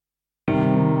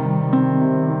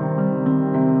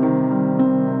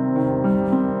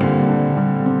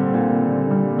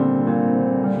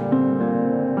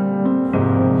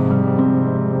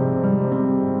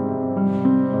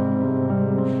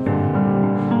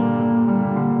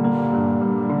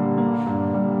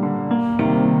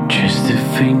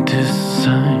faintest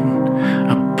sign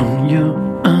upon your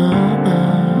arm.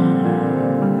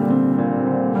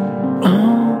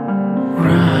 Alright,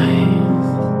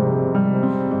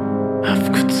 I've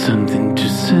got something to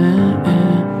say.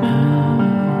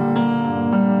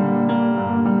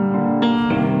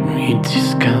 It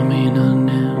is coming on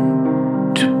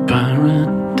into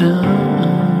paradise.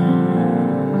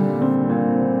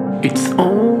 It's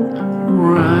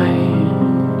alright.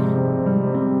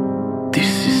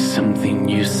 This is something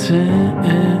you said.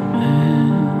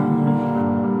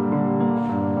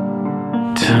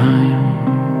 Time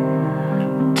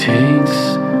takes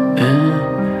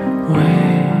away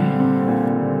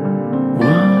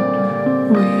what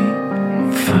we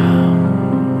found.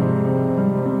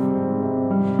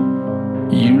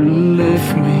 You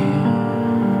left me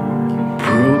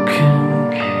broken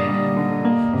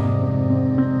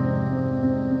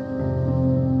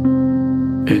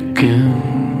again. Again.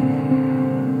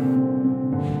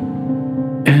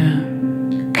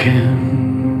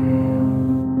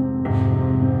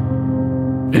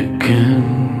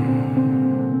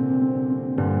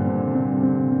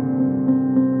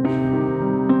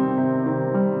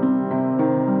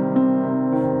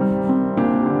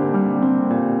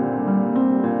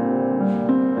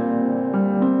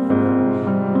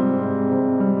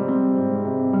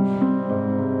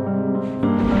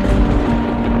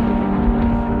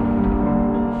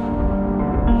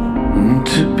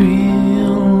 To be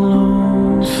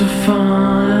alone, so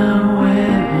far away,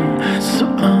 so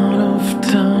out of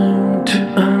time to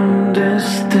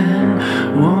understand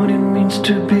what it means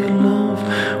to be loved,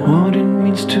 what it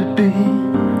means to be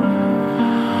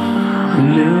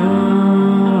loved.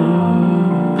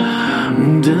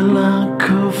 The lack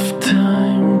of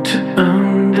time to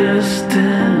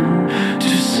understand, to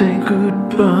say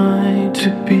goodbye, to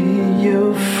be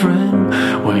your friend,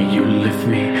 while you left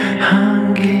me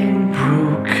hanging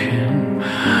broken,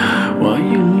 while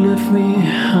you left me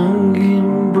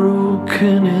hanging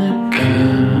broken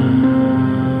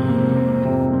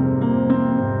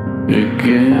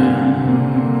again.